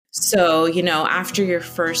So, after your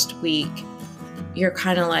first week, you're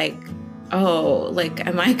kind of like, oh, like,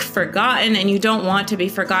 am I forgotten? And you don't want to be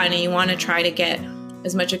forgotten, and you want to try to get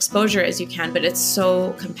as much exposure as you can, but it's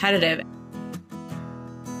so competitive.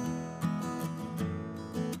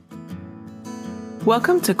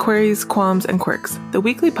 Welcome to Queries, Qualms, and Quirks, the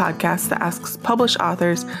weekly podcast that asks published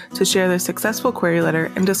authors to share their successful query letter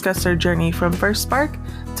and discuss their journey from first spark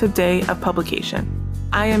to day of publication.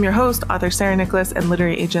 I am your host, author Sarah Nicholas, and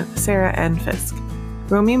literary agent Sarah N. Fisk.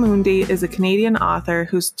 Romi Moondi is a Canadian author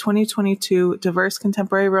whose 2022 diverse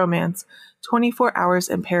contemporary romance, 24 Hours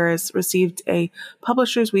in Paris, received a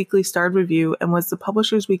Publishers Weekly starred review and was the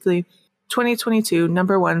Publishers Weekly 2022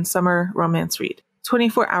 #1 summer romance read.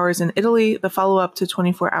 24 Hours in Italy, the follow-up to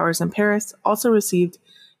 24 Hours in Paris, also received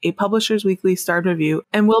a Publishers Weekly starred review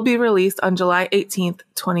and will be released on July 18th,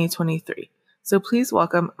 2023. So please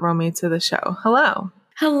welcome Romi to the show. Hello.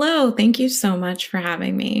 Hello. Thank you so much for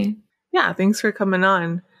having me. Yeah, thanks for coming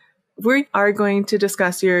on. We are going to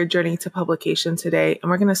discuss your journey to publication today,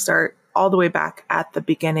 and we're going to start all the way back at the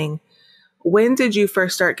beginning. When did you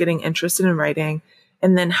first start getting interested in writing?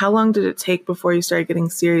 And then how long did it take before you started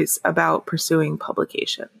getting serious about pursuing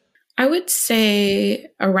publication? I would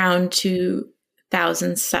say around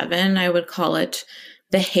 2007, I would call it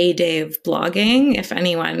the heyday of blogging, if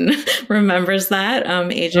anyone remembers that,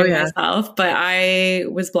 aging myself. But I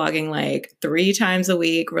was blogging like 3 times a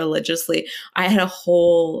week religiously. I had a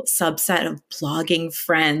whole subset of blogging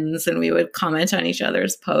friends, and we would comment on each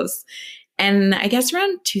other's posts. And I guess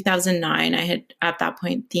around 2009, I had at that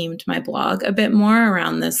point themed my blog a bit more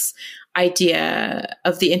around this idea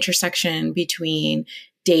of the intersection between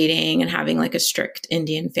dating and having like a strict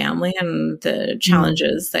Indian family and the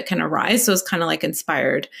challenges that can arise. So it was kind of like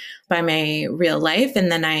inspired by my real life.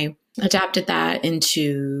 And then I adapted that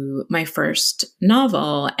into my first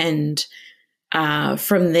novel. And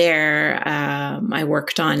from there, I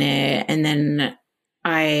worked on it. And then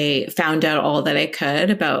I found out all that I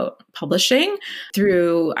could about publishing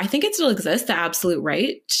through, I think it still exists, the Absolute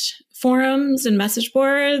Right forums and message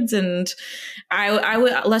boards. And I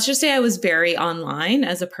would, let's just say I was very online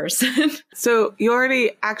as a person. So you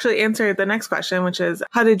already actually answered the next question, which is,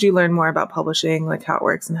 how did you learn more about publishing, like how it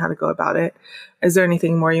works and how to go about it? Is there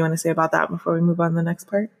anything more you want to say about that before we move on to the next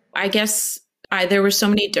part? I guess there were so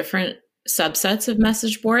many different subsets of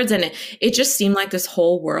message boards, and it just seemed like this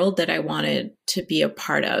whole world that I wanted to be a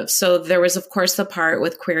part of. So there was, of course, the part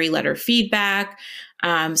with query letter feedback.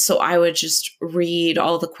 So I would just read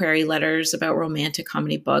all the query letters about romantic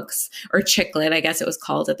comedy books, or chick lit, I guess it was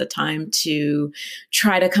called at the time, to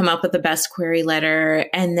try to come up with the best query letter.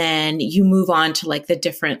 And then you move on to like the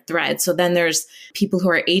different threads. So then there's people who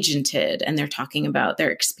are agented and they're talking about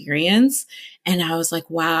their experience. And I was like,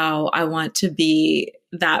 wow, I want to be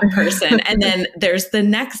that person. And then there's the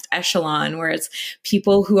next echelon where it's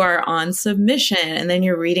people who are on submission. And then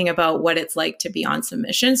you're reading about what it's like to be on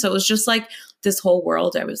submission. So it was just like this whole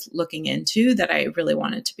world I was looking into that I really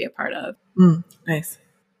wanted to be a part of. Nice.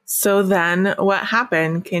 So then what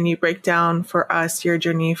happened? Can you break down for us your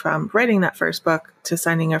journey from writing that first book to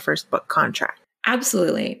signing your first book contract?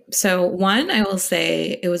 Absolutely. So one, I will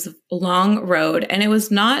say it was a long road, and it was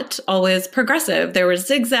not always progressive. There were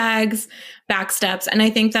zigzags, back steps, and I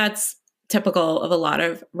think that's typical of a lot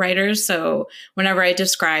of writers. So whenever I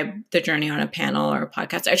describe the journey on a panel or a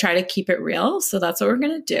podcast, I try to keep it real. So that's what we're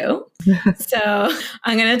going to do. So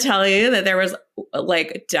I'm going to tell you that there was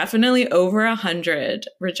like definitely over 100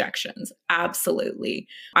 rejections. Absolutely.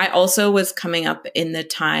 I also was coming up in the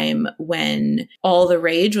time when all the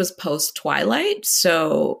rage was post Twilight.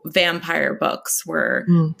 So vampire books were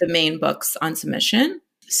the main books on submission.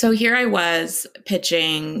 So here I was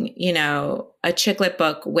pitching, a chick lit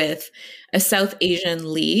book with a South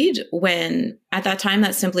Asian lead, when at that time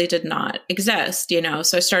that simply did not exist,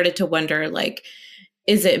 So I started to wonder, like,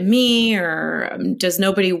 is it me, or does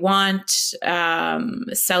nobody want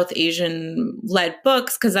South Asian led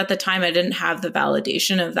books? Because at the time I didn't have the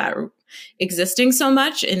validation of that existing so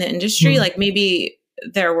much in the industry. Like maybe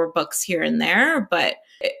there were books here and there, but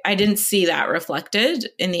I didn't see that reflected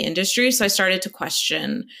in the industry. So I started to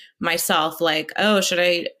question myself, like, oh, should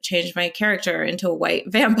I change my character into a white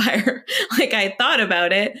vampire? Like, I thought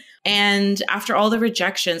about it. And after all the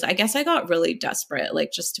rejections, I guess I got really desperate,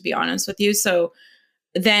 like, just to be honest with you. So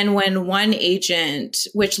then when one agent,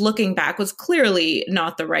 which looking back was clearly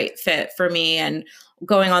not the right fit for me, and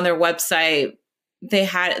going on their website,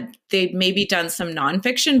 they'd maybe done some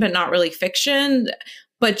nonfiction, but not really fiction.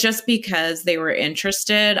 But just because they were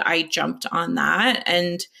interested, I jumped on that.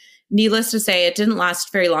 And needless to say, it didn't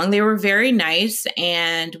last very long. They were very nice,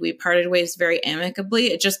 and we parted ways very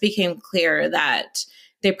amicably. It just became clear that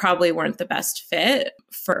they probably weren't the best fit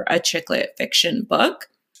for a chick lit fiction book.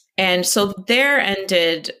 And so there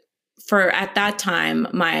ended, for at that time,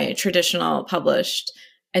 my traditional published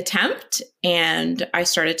attempt, and I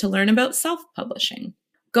started to learn about self-publishing.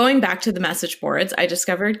 Going back to the message boards, I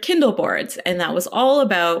discovered Kindle boards, and that was all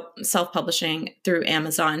about self-publishing through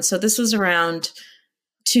Amazon. So this was around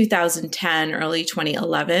 2010, early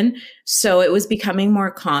 2011. So it was becoming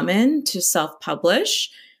more common to self-publish.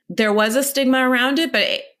 There was a stigma around it, but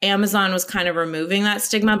Amazon was kind of removing that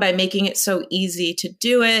stigma by making it so easy to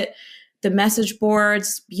do it. The message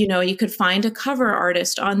boards, you could find a cover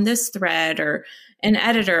artist on this thread or an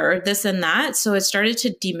editor or this and that. So it started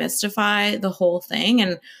to demystify the whole thing.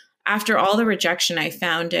 And after all the rejection, I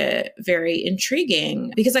found it very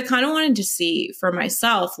intriguing because I kind of wanted to see for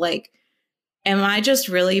myself, like, am I just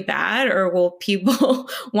really bad, or will people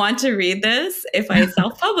want to read this if I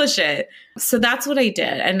self-publish it? So that's what I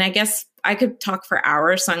did. And I guess I could talk for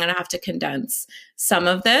hours, so I'm going to have to condense some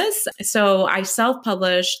of this. So I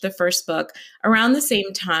self-published the first book around the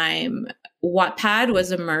same time Wattpad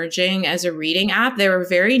was emerging as a reading app. They were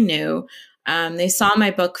very new. They saw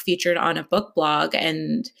my book featured on a book blog,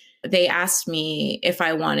 and they asked me if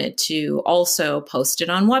I wanted to also post it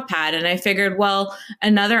on Wattpad. And I figured, well,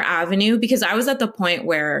 another avenue, because I was at the point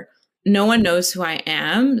where no one knows who I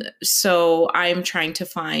am. So I'm trying to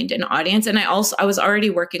find an audience. And I was already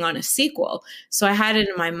working on a sequel. So I had it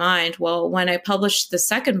in my mind, well, when I published the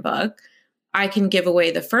second book, I can give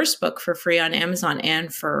away the first book for free on Amazon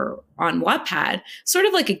and on Wattpad, sort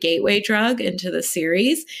of like a gateway drug into the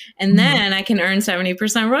series. And then I can earn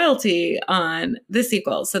 70% royalty on the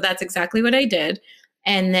sequel. So that's exactly what I did.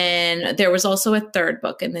 And then there was also a third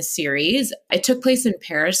book in the series. It took place in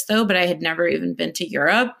Paris, though, but I had never even been to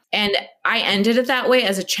Europe. And I ended it that way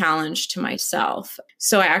as a challenge to myself.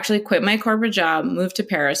 So I actually quit my corporate job, moved to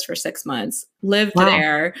Paris for 6 months, lived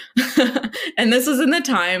there. And this was in the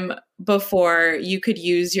time before you could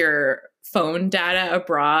use your phone data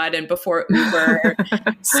abroad and before Uber.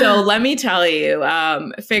 So let me tell you,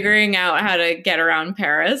 figuring out how to get around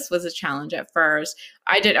Paris was a challenge at first.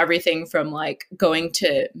 I did everything from like going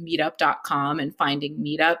to meetup.com and finding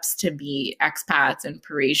meetups to meet expats and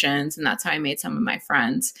Parisians. And that's how I made some of my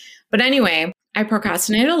friends. But anyway, I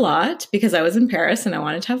procrastinated a lot because I was in Paris and I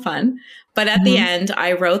wanted to have fun. But at the end,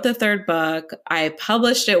 I wrote the third book. I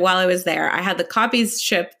published it while I was there. I had the copies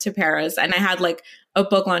shipped to Paris, and I had like a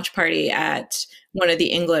book launch party at one of the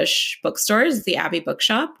English bookstores, the Abbey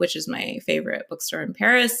Bookshop, which is my favorite bookstore in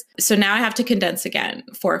Paris. So now I have to condense again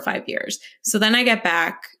 4 or 5 years. So then I get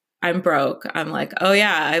back, I'm broke. I'm like, oh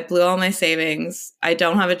yeah, I blew all my savings. I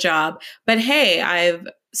don't have a job. But hey, I've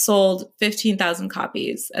sold 15,000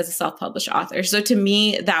 copies as a self-published author. So to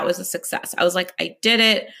me, that was a success. I was like, I did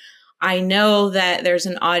it. I know that there's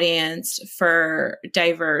an audience for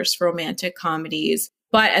diverse romantic comedies.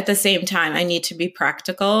 But at the same time, I need to be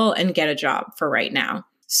practical and get a job for right now.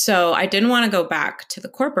 So I didn't want to go back to the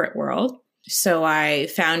corporate world. So I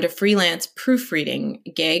found a freelance proofreading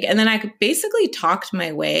gig. And then I basically talked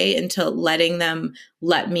my way into letting them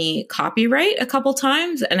let me copyright a couple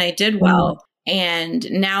times. And I did well. And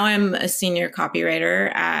now I'm a senior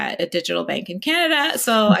copywriter at a digital bank in Canada.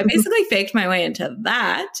 So I basically faked my way into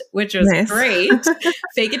that, which was great.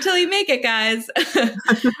 Fake it till you make it, guys.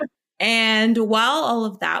 And while all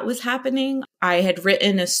of that was happening, I had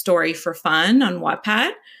written a story for fun on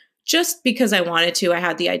Wattpad just because I wanted to. I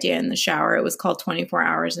had the idea in the shower. It was called 24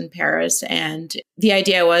 Hours in Paris. And the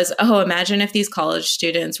idea was, imagine if these college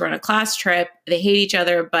students were on a class trip, they hate each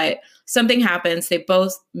other, but something happens. They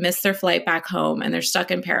both miss their flight back home and they're stuck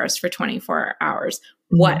in Paris for 24 hours.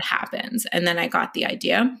 What happens? And then I got the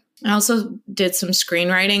idea. I also did some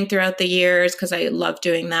screenwriting throughout the years because I love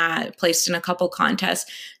doing that, placed in a couple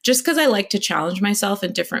contests, just because I like to challenge myself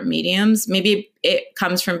in different mediums. Maybe it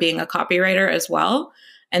comes from being a copywriter as well.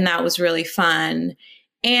 And that was really fun.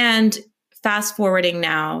 And fast forwarding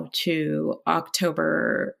now to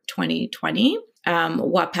October 2020,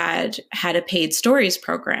 Wattpad had a paid stories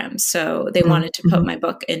program. So they wanted to put my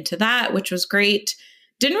book into that, which was great.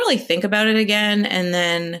 Didn't really think about it again. And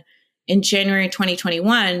then in January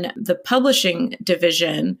 2021, the publishing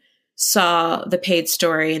division saw the paid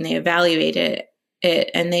story and they evaluated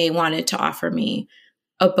it and they wanted to offer me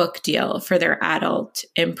a book deal for their adult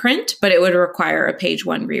imprint, but it would require a page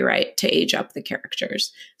 1 rewrite to age up the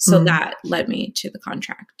characters. So that led me to the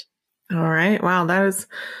contract. All right. Wow. That's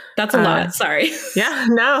a lot. Sorry. Yeah,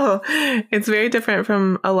 no, it's very different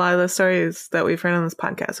from a lot of the stories that we've heard on this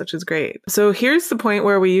podcast, which is great. So here's the point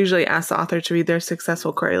where we usually ask the author to read their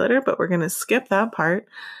successful query letter, but we're going to skip that part.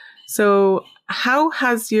 So how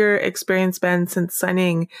has your experience been since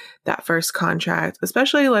signing that first contract?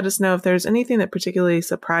 Especially let us know if there's anything that particularly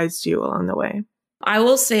surprised you along the way. I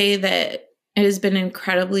will say that it has been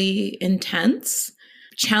incredibly intense,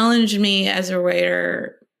 challenged me as a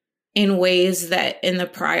writer in ways that in the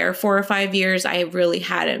prior 4 or 5 years, I really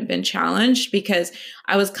hadn't been challenged because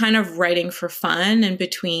I was kind of writing for fun in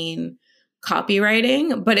between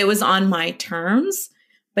copywriting, but it was on my terms.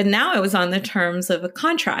 But now I was on the terms of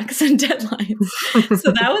contracts and deadlines.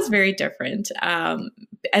 So that was very different.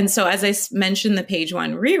 And so as I mentioned the page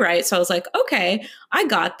one rewrite, so I was like, okay, I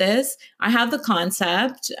got this. I have the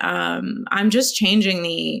concept. I'm just changing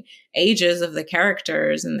the ages of the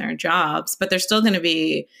characters and their jobs, but they're still going to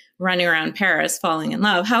be running around Paris falling in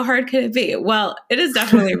love. How hard could it be? Well, it is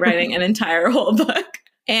definitely writing an entire whole book.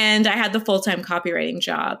 And I had the full-time copywriting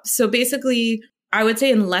job. So basically, I would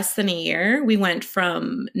say in less than a year, we went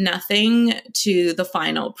from nothing to the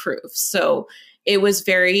final proof. So it was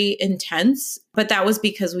very intense, but that was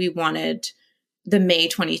because we wanted the May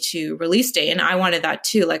 22 release date. And I wanted that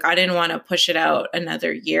too. Like, I didn't want to push it out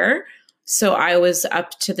another year. So I was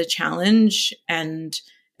up to the challenge, and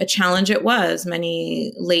a challenge it was,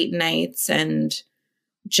 many late nights and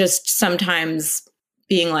just sometimes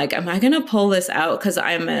being like, am I going to pull this out? Because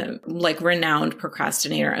I'm a renowned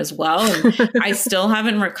procrastinator as well. And I still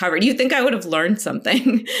haven't recovered. You think I would have learned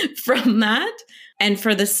something from that? And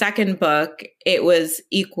for the second book, it was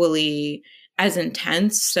equally as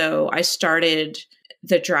intense. So I started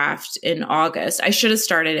the draft in August. I should have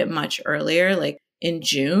started it much earlier, like in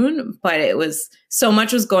June, but it was so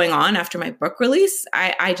much was going on after my book release.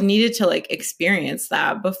 I needed to experience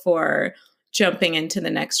that before jumping into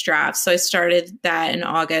the next draft. So I started that in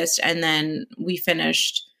August, and then we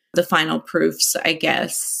finished the final proofs, I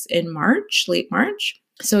guess, in March, late March.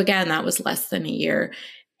 So again, that was less than a year.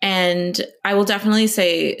 And I will definitely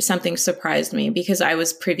say something surprised me because I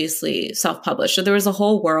was previously self-published. So there was a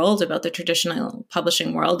whole world about the traditional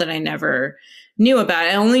publishing world that I never knew about.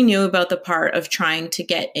 I only knew about the part of trying to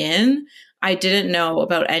get in. I didn't know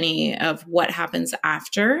about any of what happens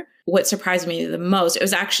after. What surprised me the most, it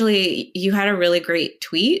was actually, you had a really great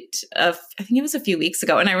tweet of, I think it was a few weeks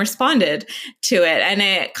ago, and I responded to it. And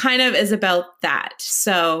it kind of is about that.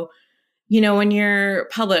 So, when you're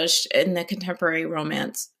published in the contemporary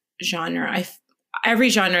romance genre, every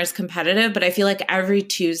genre is competitive, but I feel like every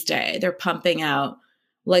Tuesday they're pumping out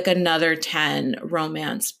another 10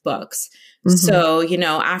 romance books. Mm-hmm.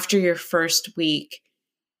 So, after your first week,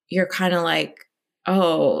 you're kind of like,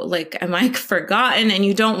 oh, am I forgotten? And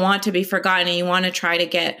you don't want to be forgotten, and you want to try to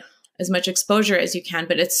get as much exposure as you can,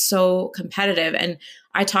 but it's so competitive. And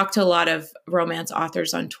I talk to a lot of romance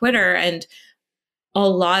authors on Twitter, and a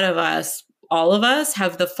lot of us, all of us,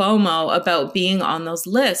 have the FOMO about being on those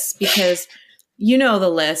lists because the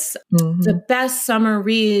lists, mm-hmm. the best summer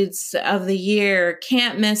reads of the year,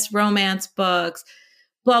 can't miss romance books,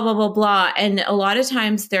 blah, blah, blah, blah. And a lot of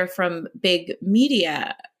times they're from big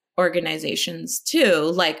media organizations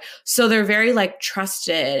too. So they're very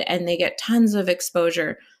trusted, and they get tons of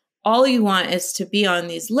exposure. All you want is to be on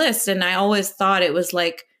these lists. And I always thought it was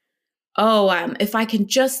if I can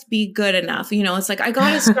just be good enough, it's I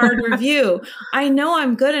got a starred review. I know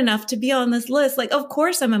I'm good enough to be on this list. Of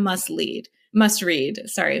course I'm a must read.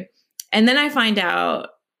 Sorry. And then I find out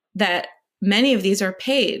that many of these are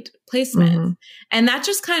paid placements. Mm-hmm. And that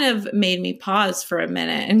just kind of made me pause for a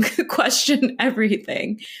minute and question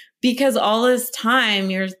everything, because all this time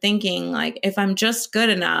you're thinking if I'm just good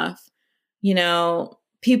enough,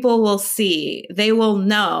 people will see, they will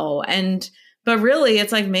know. But really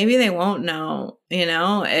it's maybe they won't know,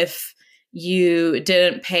 if you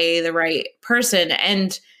didn't pay the right person.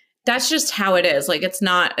 And that's just how it is. It's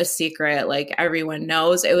not a secret. Everyone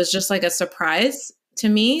knows. It was just a surprise to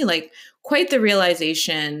me, quite the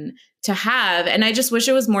realization to have. And I just wish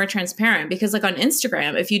it was more transparent, because on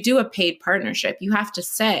Instagram, if you do a paid partnership, you have to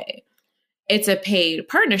say it's a paid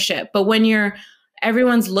partnership. But when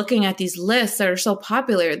everyone's looking at these lists that are so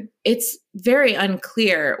popular, it's very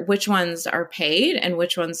unclear which ones are paid and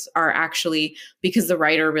which ones are actually because the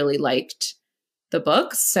writer really liked the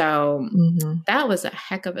book. So mm-hmm. that was a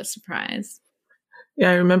heck of a surprise.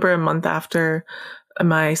 Yeah, I remember a month after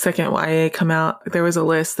my second YA come out, there was a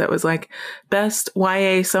list that was best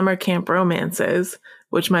YA summer camp romances,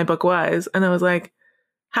 which my book was. And I was like,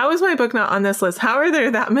 how is my book not on this list? How are there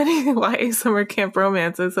that many YA summer camp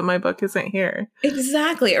romances that my book isn't here?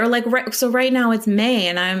 Exactly. Or so right now it's May,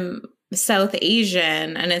 and I'm South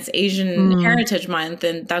Asian, and it's Asian Heritage Month,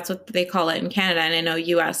 and that's what they call it in Canada. And I know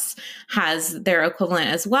US has their equivalent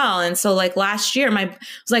as well. And so last year,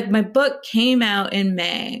 my book came out in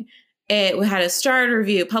May. It had a starred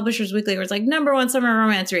review, Publishers Weekly, where it's like #1 summer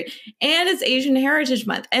romance read. And it's Asian Heritage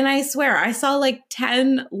Month. And I swear, I saw like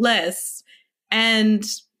 10 lists. And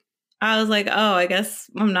I was like, oh, I guess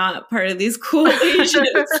I'm not part of these cool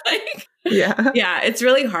Asians. Like, yeah, it's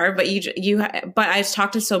really hard. But but I've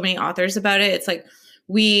talked to so many authors about it. It's like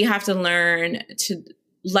we have to learn to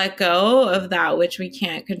let go of that which we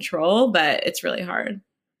can't control, but it's really hard.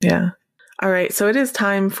 Yeah. All right. So it is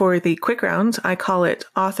time for the quick round. I call it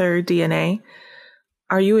author DNA.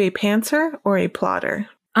 Are you a pantser or a plotter?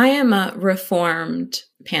 I am a reformed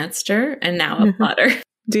pantster and now a plotter.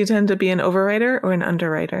 Do you tend to be an overwriter or an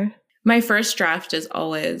underwriter? My first draft is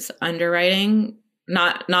always underwriting,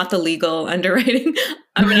 not the legal underwriting.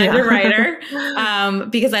 I'm an underwriter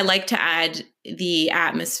because I like to add the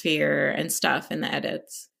atmosphere and stuff in the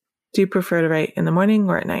edits. Do you prefer to write in the morning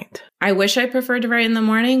or at night? I wish I preferred to write in the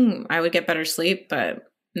morning. I would get better sleep, but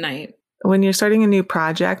night. When you're starting a new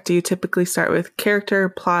project, do you typically start with character,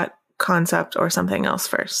 plot, concept, or something else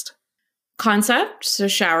first? Concept, so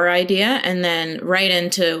shower idea, and then right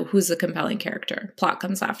into who's the compelling character. Plot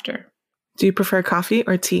comes after. Do you prefer coffee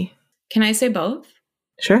or tea? Can I say both?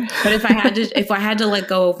 Sure. But if I had to let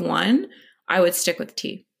go of one, I would stick with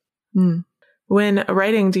tea. When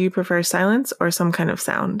writing, do you prefer silence or some kind of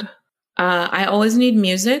sound? I always need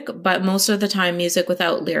music, but most of the time music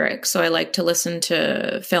without lyrics. So I like to listen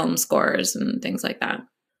to film scores and things like that.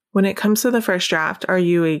 When it comes to the first draft, are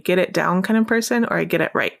you a get it down kind of person or a get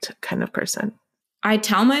it right kind of person? I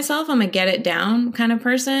tell myself I'm a get it down kind of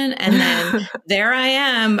person. And then there I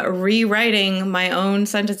am rewriting my own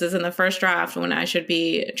sentences in the first draft when I should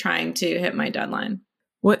be trying to hit my deadline.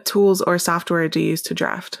 What tools or software do you use to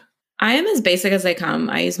draft? I am as basic as they come.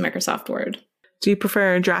 I use Microsoft Word. Do you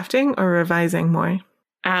prefer drafting or revising more?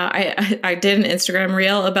 I did an Instagram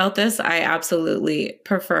reel about this. I absolutely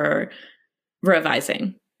prefer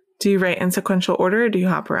revising. Do you write in sequential order or do you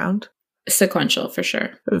hop around? Sequential, for sure.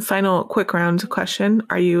 Final quick round question.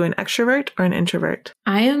 Are you an extrovert or an introvert?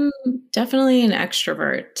 I am definitely an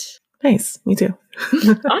extrovert. Nice. Me too.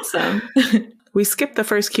 Awesome. We skipped the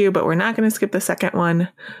first cue, but we're not going to skip the second one.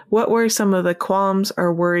 What were some of the qualms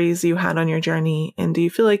or worries you had on your journey? And do you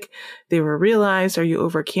feel like they were realized or you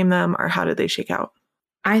overcame them, or how did they shake out?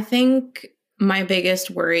 I think my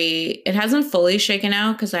biggest worry, it hasn't fully shaken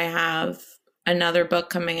out because I have another book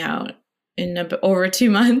coming out in over 2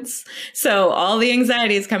 months. So all the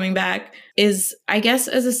anxiety is coming back, is I guess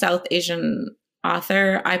as a South Asian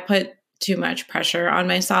author, I put too much pressure on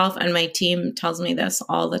myself. And my team tells me this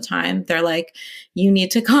all the time. They're like, you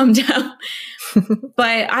need to calm down.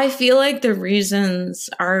 But I feel like the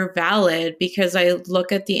reasons are valid because I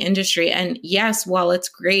look at the industry. And yes, while it's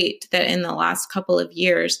great that in the last couple of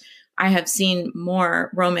years, I have seen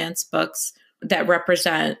more romance books that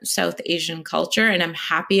represent South Asian culture, and I'm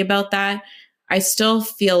happy about that, I still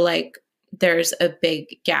feel like there's a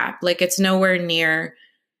big gap. Like it's nowhere near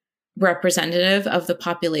representative of the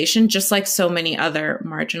population, just like so many other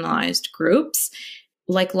marginalized groups.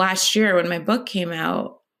 Like last year when my book came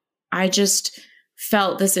out, I just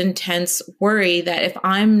felt this intense worry that if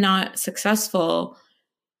I'm not successful,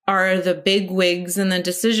 are the big wigs and the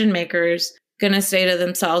decision makers going to say to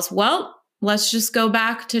themselves, well, let's just go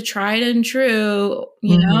back to tried and true,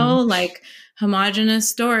 like homogenous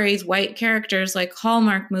stories, white characters, like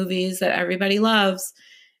Hallmark movies that everybody loves.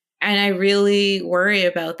 And I really worry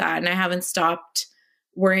about that. And I haven't stopped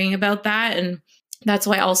worrying about that. And that's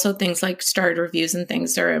why also things like starred reviews and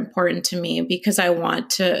things are important to me, because I want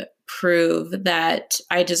to prove that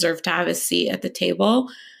I deserve to have a seat at the table.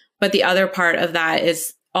 But the other part of that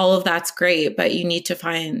is all of that's great, but you need to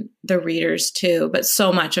find the readers too. But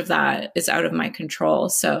so much of that is out of my control.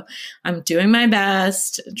 So I'm doing my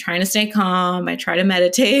best, trying to stay calm. I try to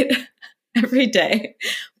meditate every day,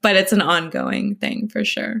 but it's an ongoing thing for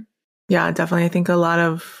sure. Yeah, definitely. I think a lot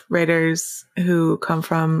of writers who come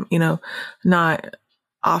from, not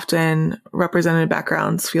often represented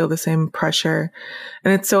backgrounds feel the same pressure.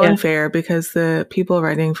 And it's so unfair because the people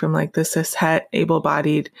writing from like the cishet,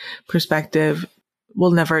 able-bodied perspective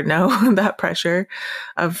will never know that pressure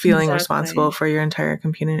of feeling responsible for your entire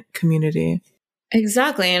community.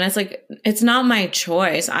 Exactly. And it's like, it's not my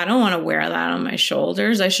choice. I don't want to wear that on my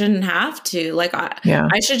shoulders. I shouldn't have to. Like,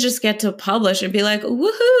 I should just get to publish and be like,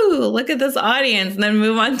 woohoo, look at this audience, and then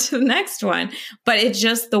move on to the next one. But it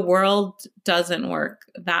just, the world doesn't work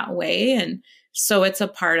that way. And so it's a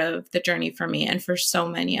part of the journey for me and for so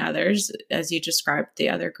many others, as you described the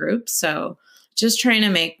other groups. So just trying to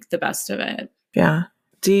make the best of it. Yeah.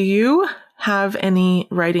 Do you have any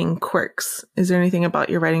writing quirks? Is there anything about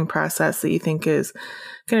your writing process that you think is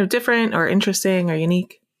kind of different or interesting or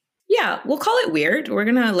unique? Yeah, we'll call it weird. We're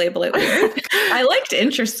going to label it weird. I liked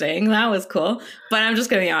interesting. That was cool. But I'm just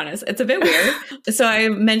going to be honest. It's a bit weird. So I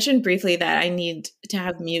mentioned briefly that I need to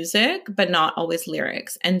have music, but not always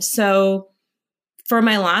lyrics. And so for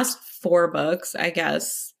my last 4 books, I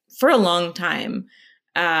guess, for a long time,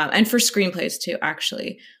 and for screenplays too,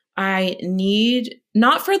 actually, I need,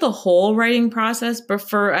 not for the whole writing process, but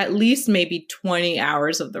for at least maybe 20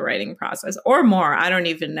 hours of the writing process or more. I don't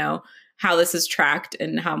even know how this is tracked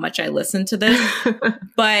and how much I listen to this.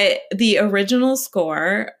 But the original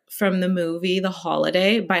score from the movie The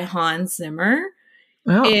Holiday by Hans Zimmer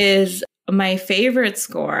is my favorite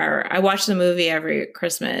score. I watch the movie every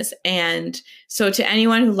Christmas. And so to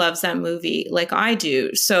anyone who loves that movie, like I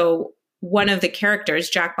do, so one of the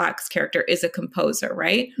characters, Jack Black's character, is a composer,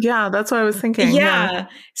 right? Yeah, that's what I was thinking. Yeah.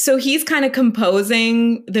 So he's kind of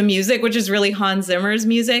composing the music, which is really Hans Zimmer's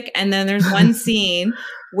music. And then there's one scene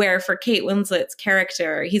where for Kate Winslet's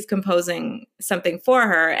character, he's composing something for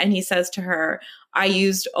her. And he says to her, I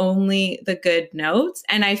used only the good notes.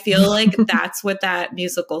 And I feel like that's what that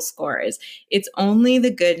musical score is. It's only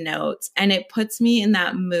the good notes. And it puts me in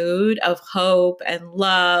that mood of hope and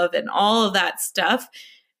love and all of that stuff,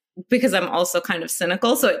 because I'm also kind of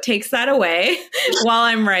cynical. So it takes that away while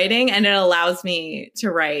I'm writing, and it allows me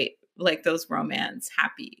to write like those romance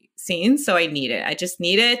happy scenes. So I need it. I just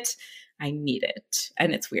need it. I need it.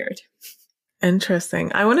 And it's weird.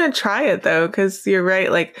 Interesting. I want to try it though, because you're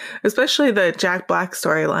right. Like, especially the Jack Black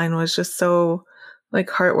storyline was just so like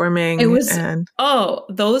heartwarming. It was, and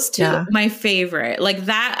those two, my favorite. Like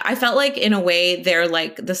that, I felt like in a way they're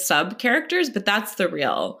like the sub characters, but that's the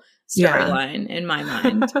real storyline in my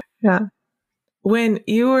mind. Yeah. When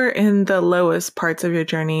you were in the lowest parts of your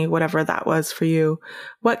journey, whatever that was for you,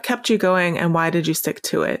 what kept you going and why did you stick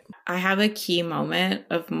to it? I have a key moment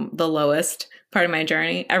of the lowest part of my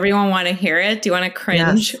journey. Everyone want to hear it? Do you want to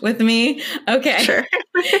cringe with me? Okay. Sure.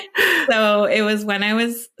 So it was when I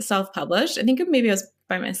was self-published. I think maybe it was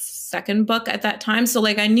by my second book at that time. So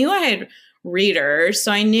like I knew I had readers.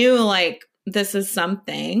 So I knew like this is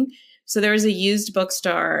something. So there was a used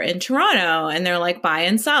bookstore in Toronto and they're like buy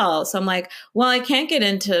and sell. So I'm like, well, I can't get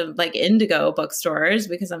into like Indigo bookstores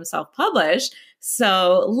because I'm self-published.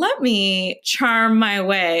 So let me charm my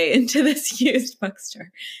way into this used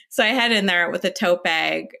bookstore. So I head in there with a tote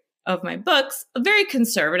bag of my books, very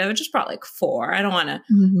conservative. I just brought like 4. I don't want to,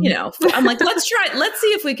 I'm like, let's see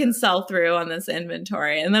if we can sell through on this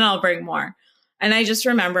inventory and then I'll bring more. And I just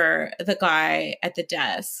remember the guy at the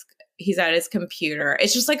desk. He's at his computer.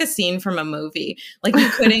 It's just like a scene from a movie. Like he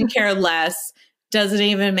couldn't care less, doesn't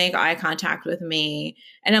even make eye contact with me.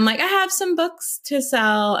 And I'm like, I have some books to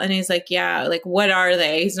sell. And he's like, yeah, like what are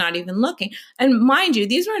they? He's not even looking. And mind you,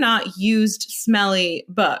 these were not used, smelly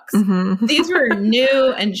books. Mm-hmm. These were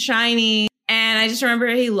new and shiny. And I just remember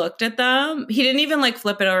he looked at them. He didn't even like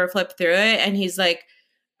flip it over, flip through it. And he's like,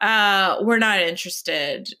 we're not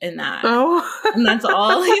interested in that. Oh. And that's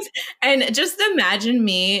all and just imagine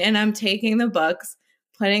me and I'm taking the books,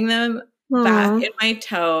 putting them back in my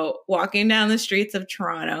tote, walking down the streets of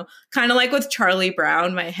Toronto, kind of like with Charlie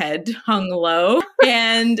Brown, my head hung low.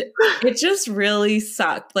 And it just really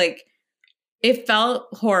sucked. Like it felt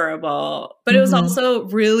horrible, but it was also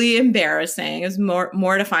really embarrassing. It was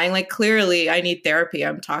mortifying. Like clearly I need therapy.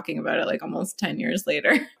 I'm talking about it like almost 10 years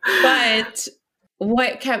later. But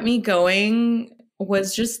what kept me going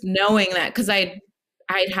was just knowing that, because I'd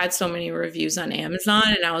had so many reviews on Amazon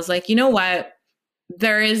and I was like, you know what?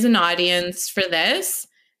 There is an audience for this.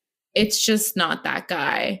 It's just not that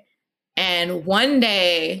guy. And one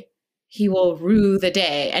day he will rue the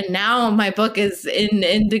day. And now my book is in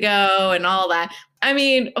Indigo and all that. I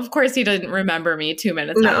mean, of course he didn't remember me 2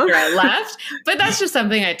 minutes after I left, but that's just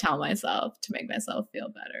something I tell myself to make myself feel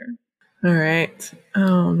better. All right.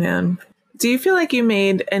 Oh, man. Do you feel like you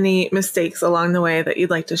made any mistakes along the way that you'd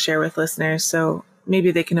like to share with listeners so maybe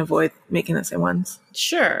they can avoid making the same ones?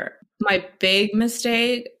 Sure. My big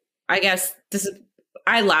mistake, I guess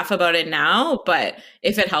I laugh about it now, but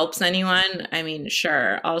if it helps anyone, I mean,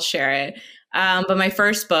 sure, I'll share it. But my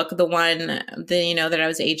first book, the one that I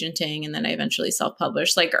was agenting and then I eventually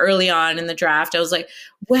self-published, like early on in the draft, I was like,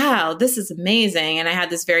 wow, this is amazing. And I had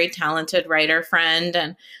this very talented writer friend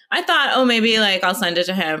and I thought, oh, maybe like I'll send it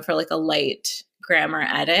to him for like a light grammar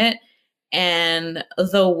edit. And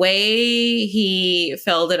the way he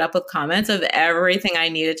filled it up with comments of everything I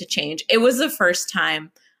needed to change, it was the first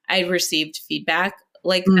time I received feedback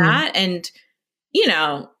like that. And,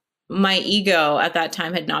 my ego at that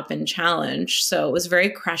time had not been challenged. So it was very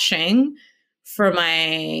crushing for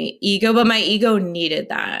my ego, but my ego needed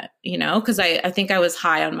that, because I think I was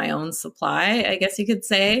high on my own supply, I guess you could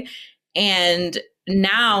say. And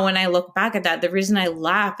now when I look back at that, the reason I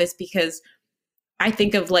laugh is because I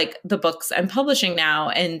think of like the books I'm publishing now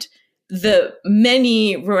and the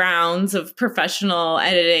many rounds of professional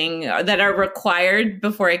editing that are required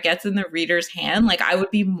before it gets in the reader's hand. Like I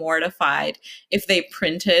would be mortified if they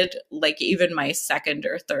printed like even my second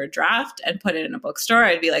or third draft and put it in a bookstore.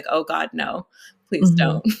 I'd be like, oh God, no, please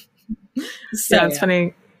don't. Yeah, it's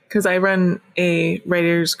funny because I run a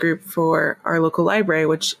writers group for our local library,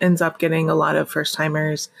 which ends up getting a lot of first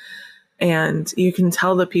timers. And you can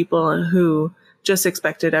tell the people who just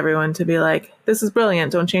expected everyone to be like, this is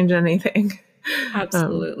brilliant, don't change anything.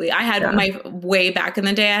 Absolutely. I had my way back in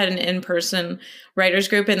the day, I had an in-person writers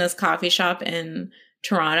group in this coffee shop in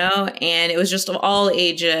Toronto, and it was just of all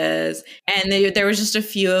ages. And there was just a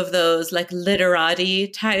few of those like literati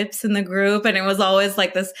types in the group. And it was always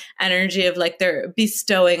like this energy of like they're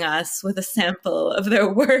bestowing us with a sample of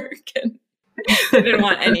their work and they didn't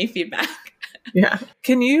want any feedback. Yeah.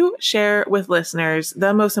 Can you share with listeners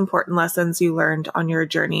the most important lessons you learned on your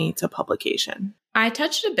journey to publication? I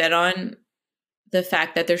touched a bit on the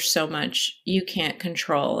fact that there's so much you can't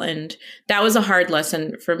control. And that was a hard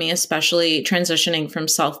lesson for me, especially transitioning from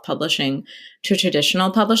self-publishing to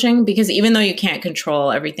traditional publishing, because even though you can't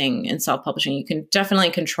control everything in self-publishing, you can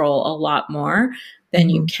definitely control a lot more than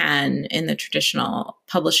you can in the traditional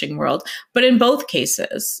publishing world. But in both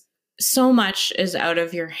cases, so much is out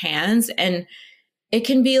of your hands and it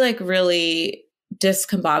can be like really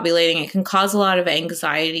discombobulating. It can cause a lot of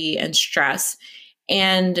anxiety and stress.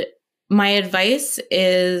 And my advice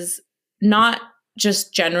is not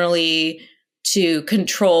just generally to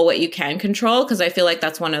control what you can control, because I feel like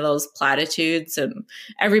that's one of those platitudes and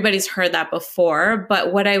everybody's heard that before.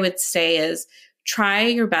 But what I would say is try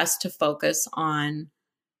your best to focus on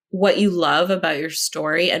what you love about your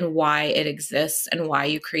story and why it exists and why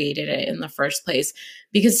you created it in the first place.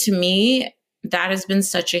 Because to me, that has been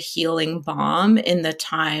such a healing balm in the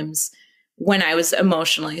times when I was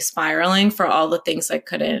emotionally spiraling for all the things I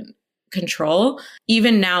couldn't control.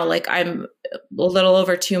 Even now, like I'm a little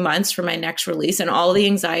over 2 months from my next release and all the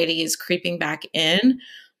anxiety is creeping back in.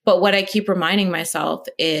 But what I keep reminding myself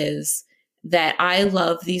is that I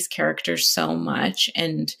love these characters so much.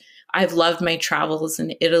 And I've loved my travels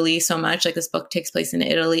in Italy so much. Like this book takes place in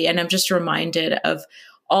Italy. And I'm just reminded of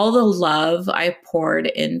all the love I poured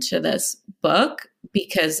into this book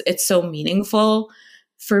because it's so meaningful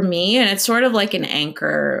for me. And it's sort of like an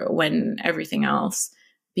anchor when everything else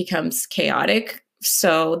becomes chaotic.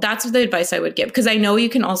 So that's the advice I would give, because I know you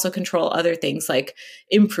can also control other things like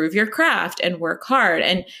improve your craft and work hard.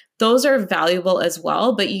 And those are valuable as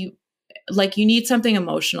well. But you need something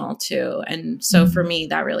emotional too. And so for me,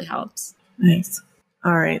 that really helps. Nice.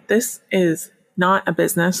 All right. This is not a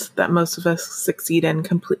business that most of us succeed in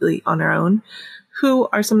completely on our own. Who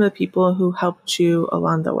are some of the people who helped you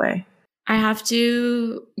along the way? I have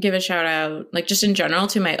to give a shout out, like just in general,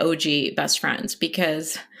 to my OG best friends,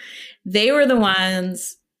 because they were the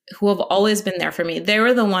ones who have always been there for me. They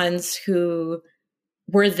were the ones who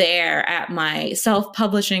were there at my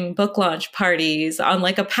self-publishing book launch parties on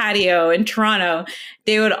like a patio in Toronto.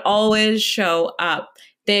 They would always show up.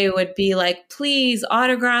 They would be like, please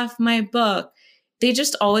autograph my book. They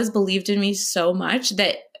just always believed in me so much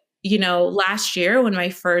that, last year when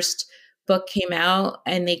my first book came out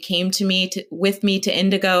and they came to me with me to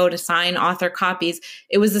Indigo to sign author copies,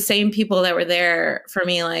 it was the same people that were there for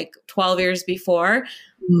me like 12 years before.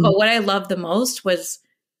 But what I loved the most was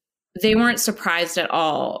they weren't surprised at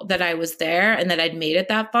all that I was there and that I'd made it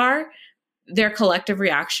that far. Their collective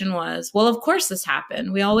reaction was, well, of course this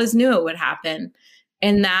happened. We always knew it would happen.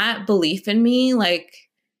 And that belief in me, like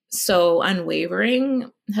so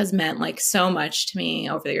unwavering, has meant like so much to me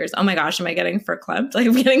over the years. Oh my gosh, am I getting verklempt? Like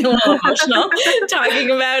I'm getting a little emotional talking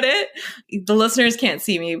about it. The listeners can't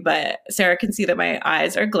see me, but Sarah can see that my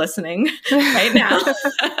eyes are glistening right now.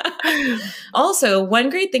 Also, one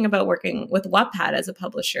great thing about working with Wattpad as a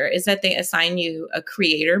publisher is that they assign you a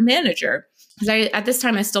creator manager. Because at this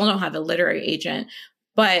time, I still don't have a literary agent,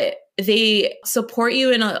 but they support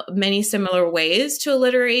you in many similar ways to a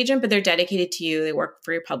literary agent, but they're dedicated to you. They work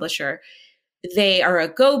for your publisher. They are a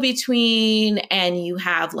go-between, and you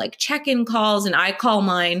have like check-in calls, and I call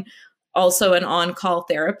mine also an on-call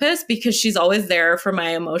therapist because she's always there for my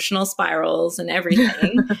emotional spirals and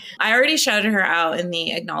everything. I already shouted her out in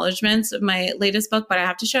the acknowledgments of my latest book, but I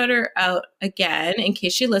have to shout her out again in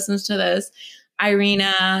case she listens to this.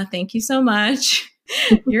 Irina, thank you so much.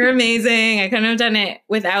 You're amazing. I couldn't have done it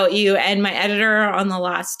without you. And my editor on the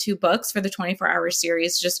last 2 books for the 24-hour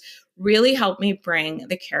series just really helped me bring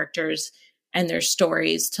the characters and their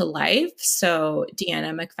stories to life. So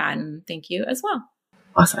Deanna McFadden, thank you as well.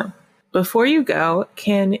 Awesome. Before you go,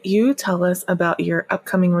 can you tell us about your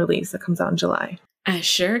upcoming release that comes out in July? I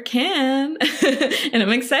sure can. And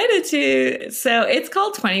I'm excited to. So it's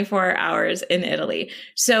called 24 Hours in Italy.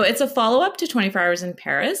 So it's a follow-up to 24 Hours in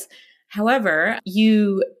Paris. However,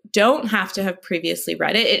 you don't have to have previously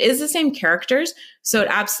read it. It is the same characters, so it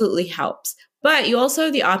absolutely helps. But you also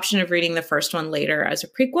have the option of reading the first one later as a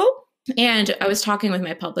prequel. And I was talking with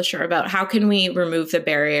my publisher about how can we remove the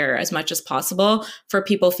barrier as much as possible for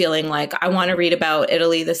people feeling like, I want to read about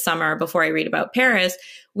Italy this summer before I read about Paris.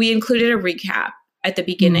 We included a recap at the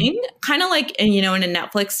beginning, kind of like, in a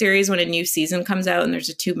Netflix series when a new season comes out and there's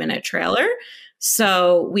a 2-minute trailer.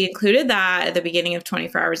 So we included that at the beginning of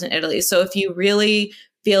 24 Hours in Italy. So if you really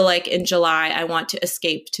feel like in July, I want to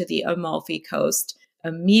escape to the Amalfi Coast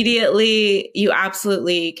immediately, you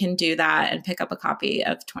absolutely can do that and pick up a copy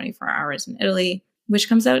of 24 Hours in Italy, which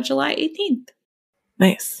comes out July 18th.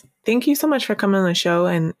 Nice. Thank you so much for coming on the show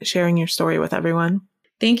and sharing your story with everyone.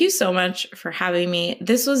 Thank you so much for having me.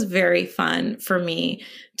 This was very fun for me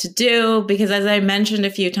to do because, as I mentioned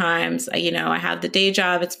a few times, I have the day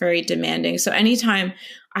job. It's very demanding. So anytime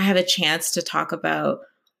I have a chance to talk about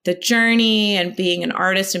the journey and being an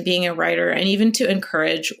artist and being a writer, and even to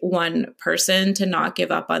encourage one person to not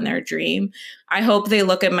give up on their dream, I hope they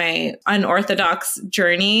look at my unorthodox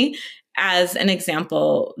journey as an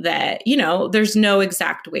example that, there's no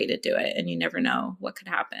exact way to do it and you never know what could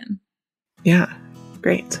happen. Yeah.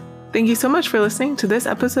 Great. Thank you so much for listening to this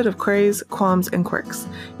episode of Queries, Qualms, and Quirks.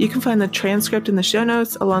 You can find the transcript in the show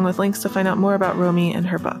notes, along with links to find out more about Romi and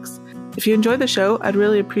her books. If you enjoyed the show, I'd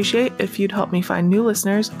really appreciate if you'd help me find new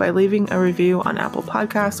listeners by leaving a review on Apple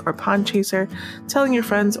Podcasts or Podchaser, telling your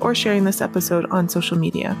friends, or sharing this episode on social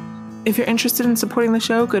media. If you're interested in supporting the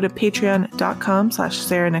show, go to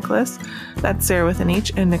patreon.com/Sarah Nicholas. That's Sarah with an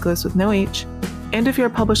H and Nicholas with no H. And if you're a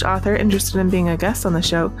published author interested in being a guest on the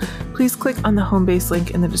show, please click on the home base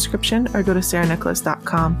link in the description or go to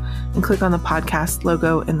sarahnicholas.com and click on the podcast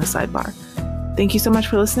logo in the sidebar. Thank you so much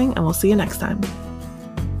for listening, and we'll see you next time.